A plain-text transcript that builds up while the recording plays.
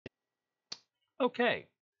Okay,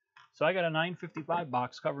 so I got a 955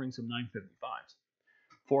 box covering some 955s.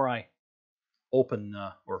 Before I open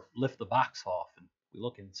or lift the box off and we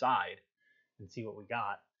look inside and see what we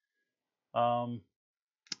got, um,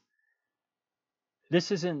 this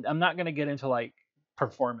isn't. I'm not going to get into like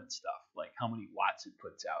performance stuff, like how many watts it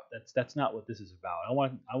puts out. That's not what this is about. I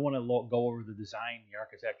want to go over the design, the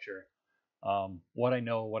architecture, what I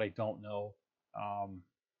know, what I don't know, um,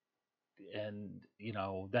 and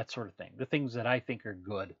that sort of thing. The things that I think are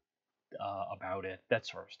good about it, that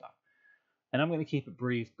sort of stuff. And I'm going to keep it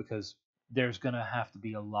brief because there's going to have to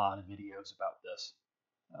be a lot of videos about this.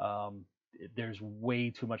 There's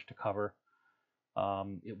way too much to cover.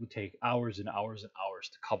 It would take hours and hours and hours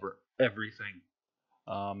to cover everything.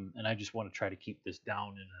 And I just want to try to keep this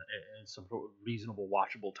down in some reasonable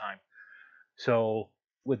watchable time. So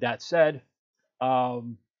with that said,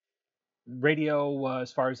 radio,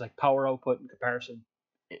 as far as like power output in comparison,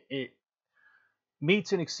 it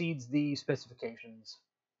meets and exceeds the specifications,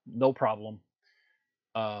 no problem.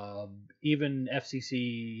 Even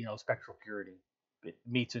FCC, spectral purity, it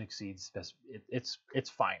meets and exceeds. It's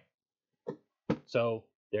fine. So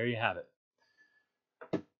there you have it.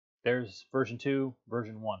 There's version 2,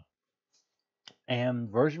 version 1, and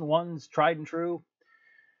version 1's tried and true.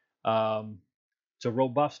 It's a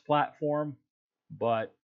robust platform,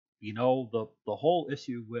 but the whole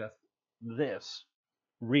issue with this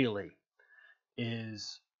really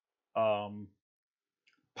is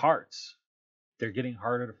parts. They're getting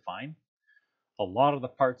harder to find. A lot of the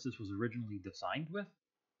parts this was originally designed with,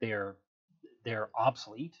 they're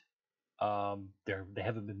obsolete. They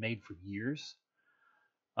haven't been made for years.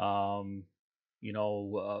 Varactors,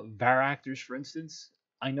 for instance,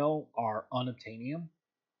 I know are unobtainium,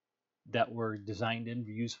 that were designed in for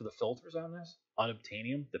use for the filters on this.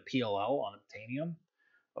 Unobtainium, the PLL unobtainium,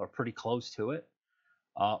 are pretty close to it.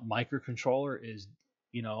 Microcontroller is,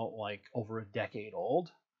 like over a decade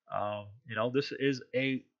old. This is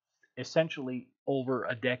essentially over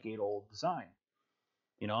a decade old design.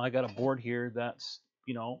 I got a board here that's,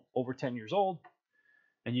 over 10 years old,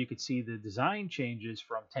 and you could see the design changes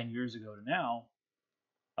from 10 years ago to now.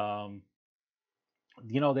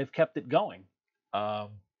 They've kept it going.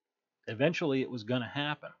 Eventually it was going to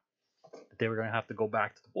happen. They were going to have to go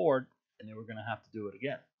back to the board, and they were going to have to do it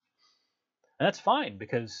again. And that's fine,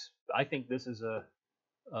 because I think this is a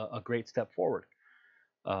great step forward.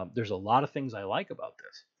 There's a lot of things I like about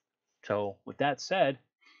this. So with that said,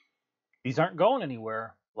 these aren't going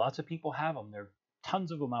anywhere. Lots of people have them. There are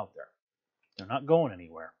tons of them out there. They're not going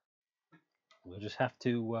anywhere. We'll just have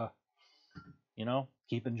to,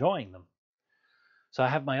 keep enjoying them. So I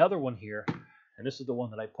have my other one here, and this is the one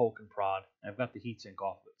that I poke and prod. I've got the heatsink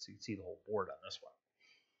off of it, so you can see the whole board on this one.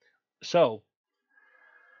 So,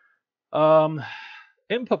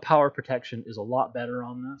 input power protection is a lot better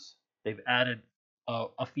on this. They've added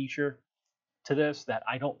a feature to this that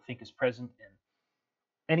I don't think is present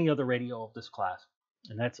in any other radio of this class,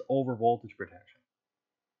 and that's over voltage protection.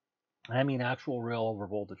 I mean actual real over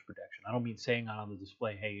voltage protection. I don't mean saying on the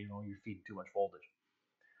display, hey, you're feeding too much voltage.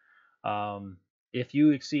 If you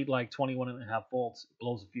exceed like 21.5 volts, it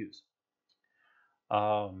blows a fuse.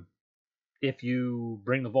 If you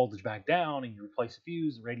bring the voltage back down and you replace the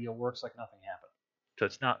fuse, the radio works like nothing happened. So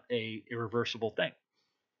it's not a irreversible thing.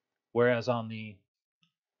 Whereas on the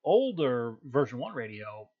older version 1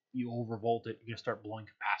 radio, you overvolt it, you're going to start blowing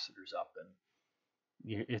capacitors up, and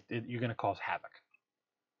you're going to cause havoc.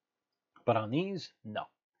 But on these, no.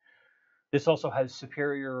 This also has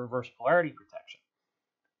superior reverse polarity protection.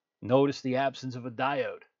 Notice the absence of a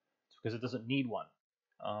diode. It's because it doesn't need one.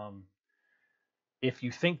 If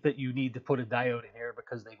you think that you need to put a diode in here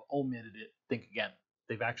because they've omitted it, think again.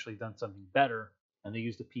 They've actually done something better, and they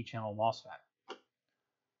used a P-channel MOSFET.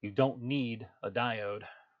 You don't need a diode,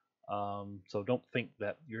 so don't think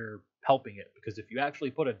that you're helping it, because if you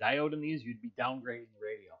actually put a diode in these, you'd be downgrading the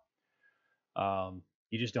radio.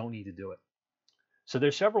 You just don't need to do it. So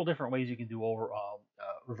there's several different ways you can do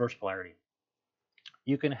reverse polarity.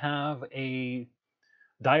 You can have a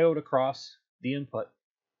diode across the input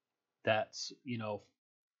that's,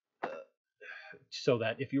 so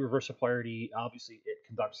that if you reverse the polarity, obviously it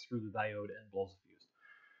conducts through the diode and blows the fuse.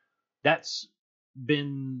 That's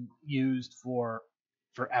been used for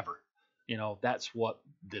forever. That's what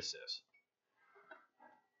this is.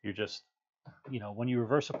 You're just, when you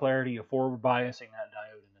reverse the polarity, you're forward biasing that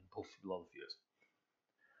diode, and then poof, you blow the fuse.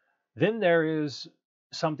 Then there is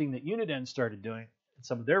something that Uniden started doing in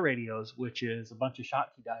some of their radios, which is a bunch of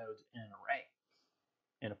Schottky diodes in an array,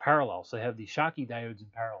 in a parallel. So they have these Schottky diodes in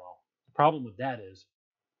parallel. The problem with that is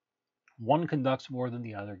one conducts more than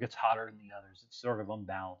the other, gets hotter than the others. It's sort of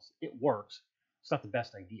unbalanced. It works, It's not the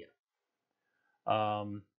best idea.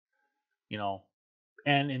 Um, you know,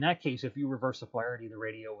 and in that case, if you reverse the polarity, the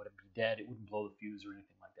radio wouldn't be dead. It wouldn't blow the fuse or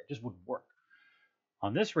anything like that. It just wouldn't work.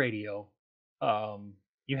 On this radio,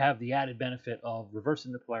 you have the added benefit of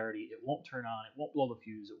reversing the polarity. It won't turn on. It won't blow the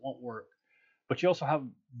fuse. It won't work. But you also have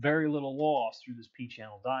very little loss through this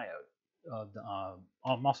P-channel diode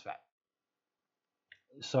on MOSFET.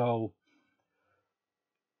 So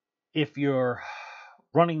if you're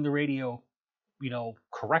running the radio,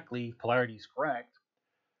 correctly, polarity is correct,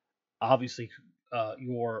 obviously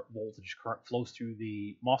your voltage current flows through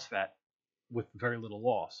the MOSFET with very little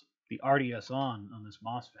loss. The RDS on this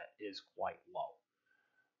MOSFET is quite low.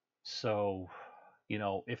 So,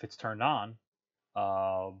 if it's turned on,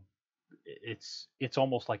 it's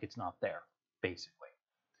almost like it's not there, basically.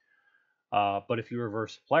 But if you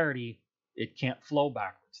reverse polarity, it can't flow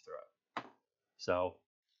backwards through it. So,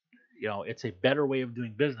 it's a better way of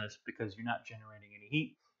doing business because you're not generating any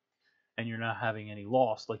heat and you're not having any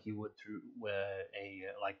loss like you would through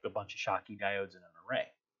like a bunch of Schottky diodes in an array.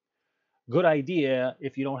 Good idea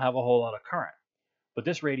if you don't have a whole lot of current. But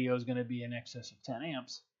this radio is going to be in excess of 10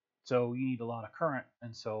 amps, so you need a lot of current,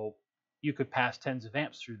 and so you could pass tens of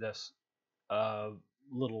amps through this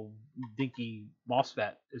little dinky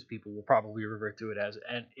MOSFET, as people will probably refer to it as,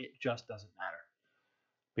 and it just doesn't matter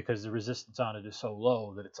because the resistance on it is so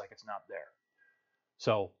low that it's like it's not there.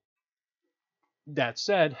 So that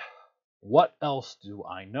said, what else do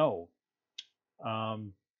I know?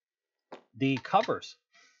 The covers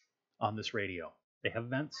on this radio, they have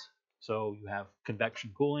vents. So you have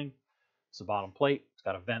convection cooling. It's the bottom plate. It's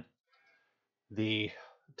got a vent. The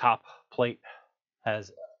top plate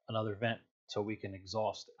has another vent so we can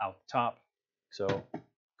exhaust out the top. So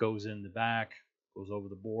goes in the back, goes over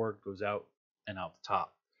the board, goes out and out the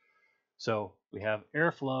top. So we have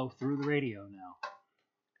airflow through the radio now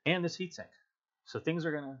and this heatsink. So things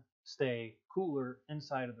are going to stay cooler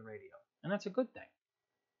inside of the radio, and that's a good thing.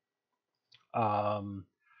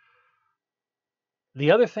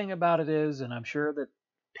 The other thing about it is, and I'm sure that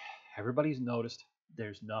everybody's noticed,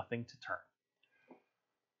 there's nothing to turn.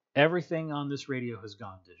 Everything on this radio has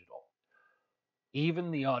gone digital.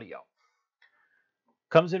 Even the audio.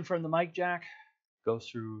 Comes in from the mic jack, goes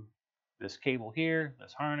through this cable here,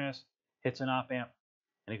 this harness, hits an op amp,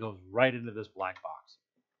 and it goes right into this black box.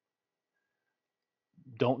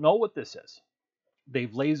 Don't know what this is.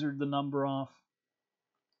 They've lasered the number off,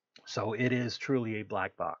 so it is truly a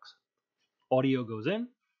black box. Audio goes in,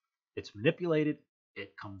 it's manipulated,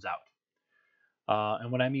 it comes out.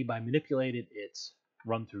 And what I mean by manipulated, it's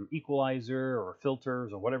run through equalizer or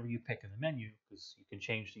filters or whatever you pick in the menu, because you can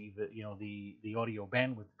change the audio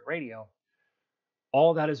bandwidth of the radio.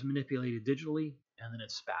 All that is manipulated digitally, and then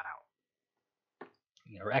it's spat out.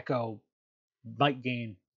 Echo, mic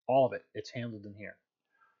gain, all of it, it's handled in here.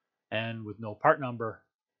 And with no part number,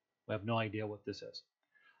 we have no idea what this is.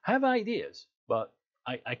 I have ideas, but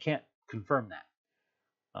I can't confirm that.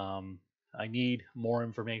 I need more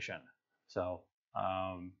information. So,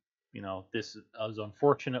 this is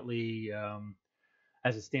unfortunately,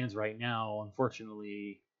 as it stands right now,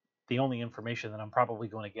 unfortunately, the only information that I'm probably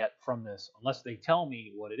going to get from this, unless they tell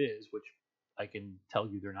me what it is, which I can tell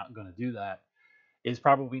you they're not going to do that, is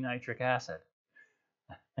probably nitric acid.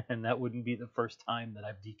 And that wouldn't be the first time that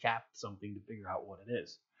I've decapped something to figure out what it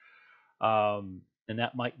is. And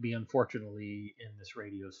that might be, unfortunately, in this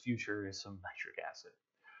radio's future, is some nitric acid.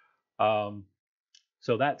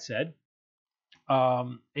 So that said, a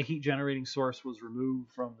heat generating source was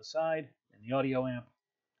removed from the side in the audio amp.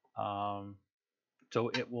 So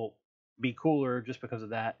it will be cooler just because of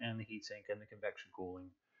that, and the heatsink and the convection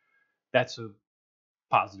cooling. That's a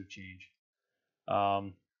positive change.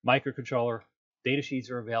 Microcontroller data sheets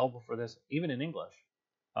are available for this, even in English.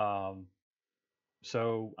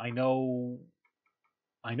 So I know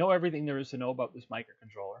everything there is to know about this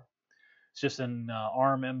microcontroller. It's just an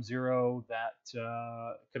ARM M0 that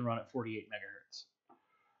can run at 48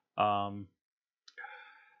 megahertz.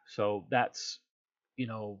 So that's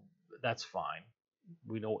fine.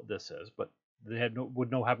 We know what this is, but they have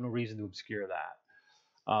no reason to obscure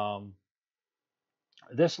that.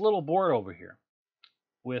 This little board over here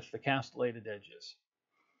with the castellated edges,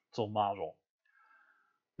 it's a module.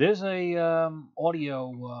 There's a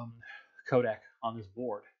audio codec on this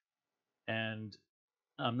board, and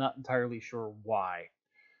I'm not entirely sure why.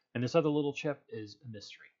 And this other little chip is a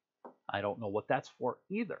mystery. I don't know what that's for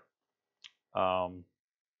either.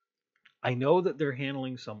 I know that they're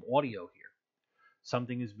handling some audio here.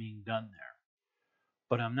 Something is being done there.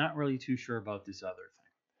 But I'm not really too sure about this other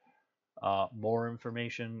thing. More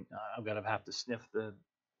information, I'm going to have to sniff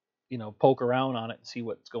poke around on it and see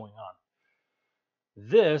what's going on.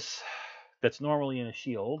 This, that's normally in a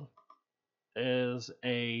shield, is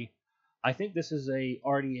I think this is a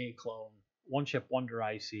RDA clone, one chip wonder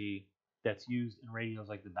IC that's used in radios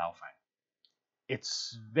like the Baofeng.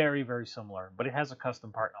 It's very, very similar, but it has a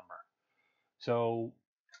custom part number. So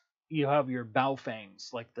you have your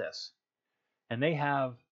Baofengs like this, and they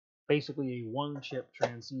have basically a one chip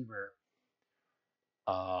transceiver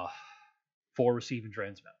uh, for receive and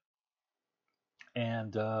transmit.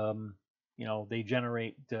 And they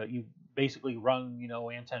generate. You basically run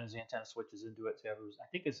antenna switches into it. I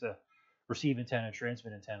think it's a receive antenna,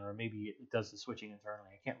 transmit antenna, or maybe it does the switching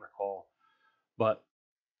internally. I can't recall, but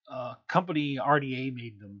company RDA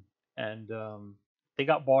made them, and they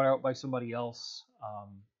got bought out by somebody else.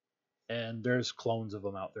 And there's clones of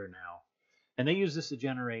them out there now, and they use this to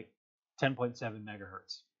generate 10.7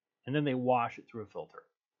 megahertz, and then they wash it through a filter.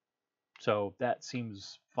 So that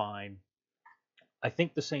seems fine. I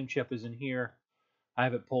think the same chip is in here. I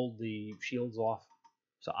haven't pulled the shields off,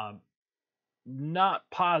 so I'm not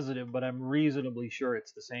positive, but I'm reasonably sure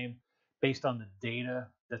it's the same based on the data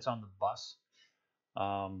that's on the bus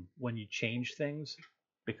when you change things,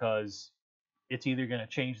 because it's either going to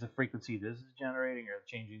change the frequency this is generating or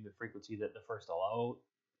changing the frequency that the first allow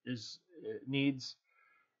needs.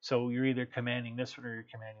 So you're either commanding this one or you're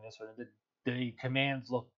commanding this one. The commands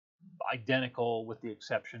look identical with the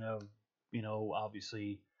exception of,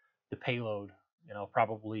 obviously the payload,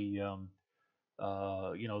 probably,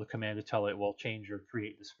 the command to tell it, well, change or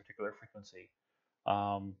create this particular frequency.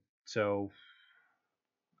 So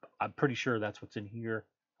I'm pretty sure that's what's in here.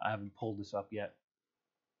 I haven't pulled this up yet,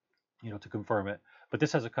 to confirm it, but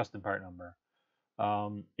this has a custom part number.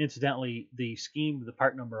 Incidentally, the scheme, the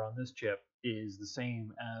part number on this chip is the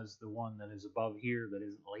same as the one that is above here that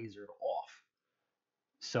isn't lasered off.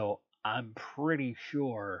 So I'm pretty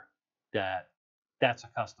sure that that's a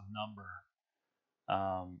custom number.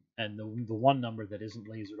 And the one number that isn't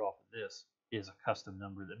lasered off of this is a custom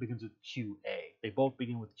number that begins with QA. They both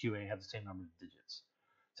begin with QA and have the same number of digits.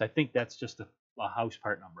 So I think that's just a house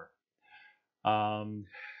part number.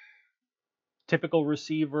 Typical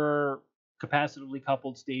receiver, capacitively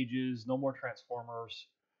coupled stages, no more transformers,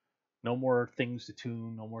 no more things to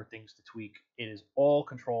tune, no more things to tweak. It is all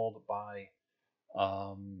controlled by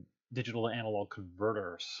digital to analog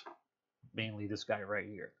converters, mainly this guy right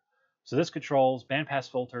here. So this controls bandpass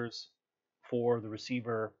filters for the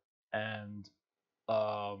receiver and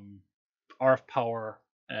RF power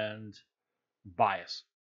and bias.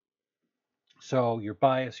 So your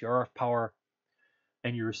bias, your RF power,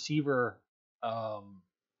 and your receiver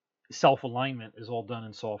self-alignment is all done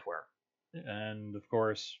in software, and of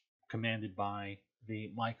course commanded by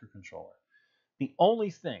the microcontroller. The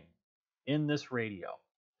only thing in this radio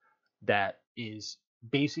that is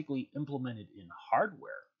basically implemented in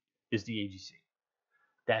hardware is the AGC.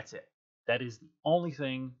 That's it. That is the only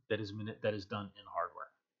thing that is done in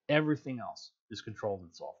hardware. Everything else is controlled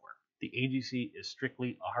in software. The AGC is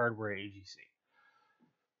strictly a hardware AGC.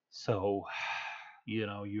 So,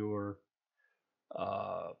 your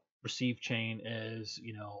receive chain is,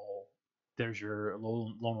 there's your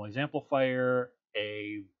low noise amplifier,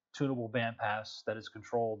 a tunable bandpass that is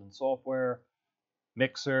controlled in software,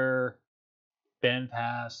 mixer,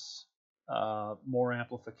 bandpass, more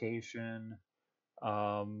amplification,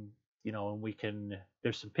 and we can,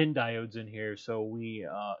 there's some pin diodes in here, so we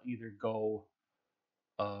either go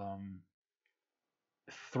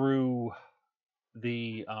through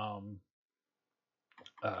the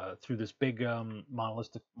through this big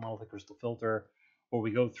monolithic crystal filter, or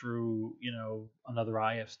we go through another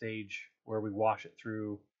IF stage where we wash it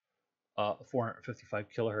through 455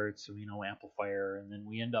 kilohertz amplifier, and then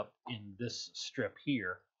we end up in this strip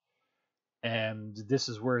here, and this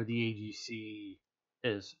is where the AGC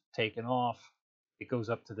is taken off. It goes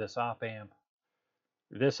up to this op amp.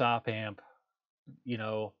 This op amp,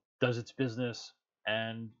 does its business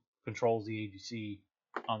and controls the AGC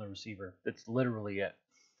on the receiver. That's literally it.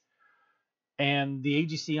 And the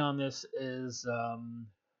AGC on this is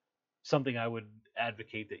something I would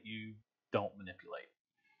advocate that you don't manipulate.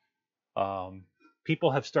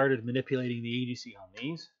 People have started manipulating the AGC on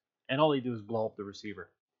these, and all they do is blow up the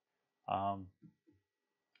receiver.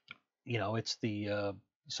 It's the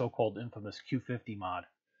so-called infamous Q50 mod.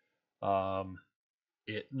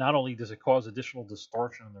 It not only does it cause additional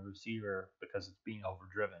distortion in the receiver because it's being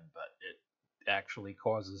overdriven, but it actually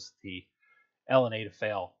causes the LNA to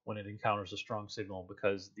fail when it encounters a strong signal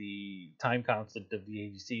because the time constant of the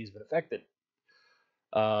AGC has been affected.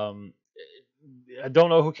 I don't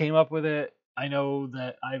know who came up with it. I know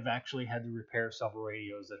that I've actually had to repair several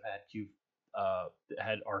radios that had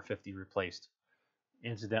had R50 replaced.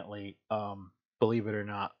 Incidentally, believe it or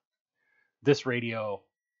not, this radio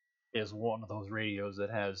is one of those radios that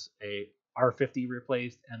has a R50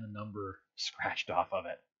 replaced and the number scratched off of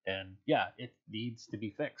it. And yeah, it needs to be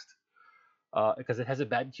fixed because it has a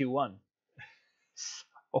bad Q1.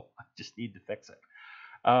 So I just need to fix it.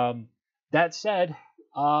 That said,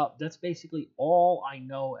 that's basically all I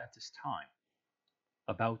know at this time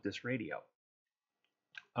about this radio.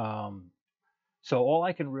 Um, so all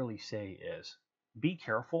I can really say is be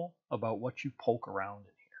careful about what you poke around in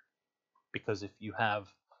here, because if you have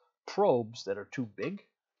probes that are too big,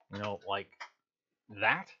 like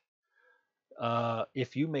that,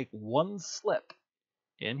 if you make one slip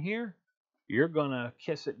in here, you're gonna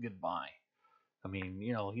kiss it goodbye. I mean,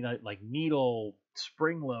 like needle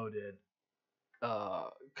spring-loaded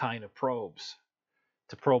kind of probes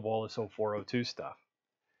to probe all this 0402 stuff.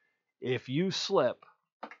 If you slip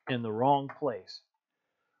in the wrong place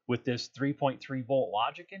with this 3.3 volt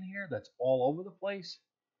logic in here that's all over the place,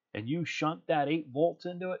 and you shunt that 8 volts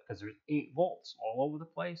into it, because there's 8 volts all over the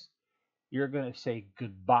place, you're going to say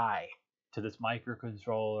goodbye to this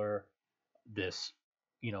microcontroller, this,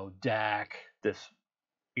 DAC, this,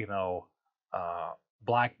 you know,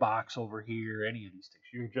 black box over here, any of these things.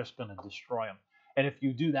 You're just going to destroy them. And if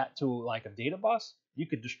you do that to like a data bus, you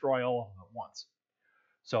could destroy all of them at once.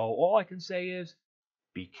 So all I can say is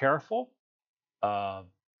be careful. Uh,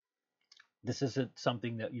 this isn't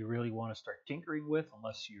something that you really want to start tinkering with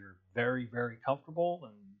unless you're very, very comfortable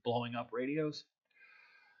in blowing up radios.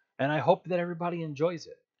 And I hope that everybody enjoys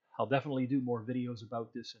it. I'll definitely do more videos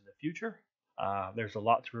about this in the future. There's a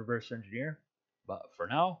lot to reverse engineer, but for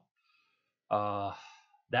now,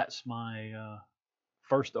 that's my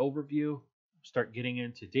first overview. Start getting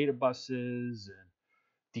into data buses and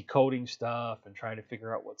decoding stuff and trying to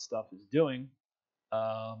figure out what stuff is doing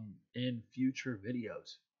in future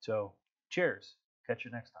videos. So cheers. Catch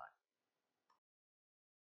you next time.